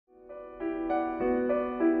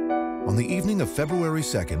On the evening of February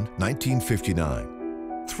 2nd,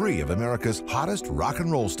 1959, three of America's hottest rock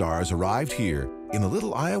and roll stars arrived here in the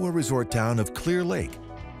little Iowa resort town of Clear Lake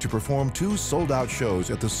to perform two sold-out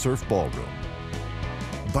shows at the Surf Ballroom.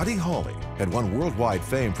 Buddy Holly had won worldwide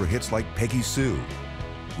fame for hits like Peggy Sue.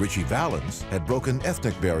 Ritchie Valens had broken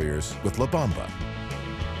ethnic barriers with La Bamba.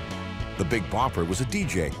 The Big Bopper was a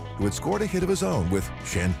DJ who had scored a hit of his own with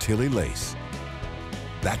Chantilly Lace.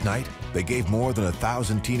 That night, they gave more than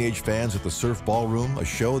 1,000 teenage fans at the Surf Ballroom a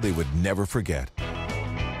show they would never forget.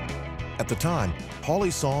 At the time,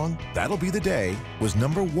 Holly's song, "That'll Be the Day," was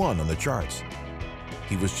 #1 on the charts.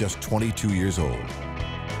 He was just 22 years old.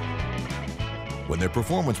 When their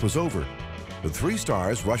performance was over, the three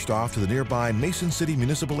stars rushed off to the nearby Mason City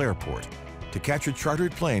Municipal Airport to catch a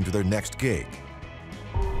chartered plane to their next gig.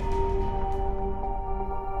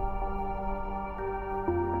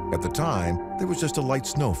 At the time, there was just a light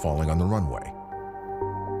snow falling on the runway.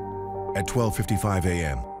 At 12:55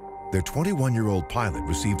 a.m., their 21-year-old pilot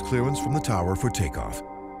received clearance from the tower for takeoff,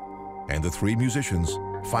 and the three musicians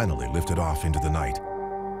finally lifted off into the night.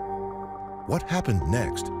 What happened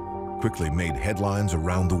next quickly made headlines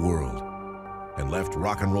around the world and left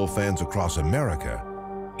rock and roll fans across America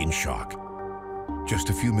in shock. Just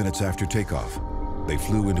a few minutes after takeoff, they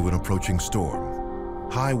flew into an approaching storm.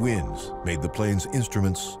 High winds made the plane's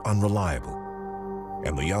instruments unreliable,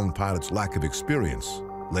 and the young pilot's lack of experience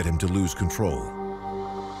led him to lose control.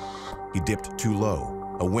 He dipped too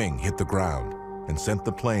low, a wing hit the ground, and sent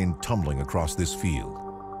the plane tumbling across this field.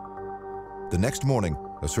 The next morning,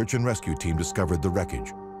 a search and rescue team discovered the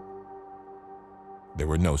wreckage. There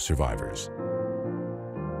were no survivors.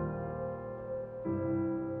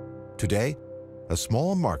 Today, a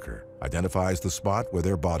small marker identifies the spot where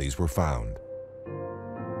their bodies were found.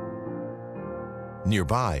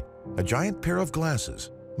 Nearby, a giant pair of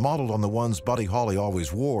glasses, modeled on the ones Buddy Holly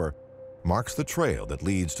always wore, marks the trail that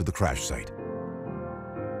leads to the crash site.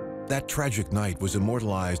 That tragic night was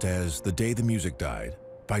immortalized as "The Day the Music Died"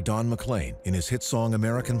 by Don McLean in his hit song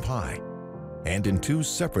 "American Pie," and in two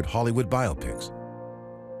separate Hollywood biopics.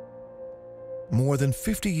 More than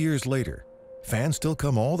 50 years later, fans still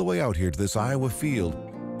come all the way out here to this Iowa field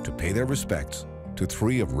to pay their respects to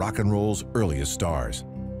three of rock and roll's earliest stars.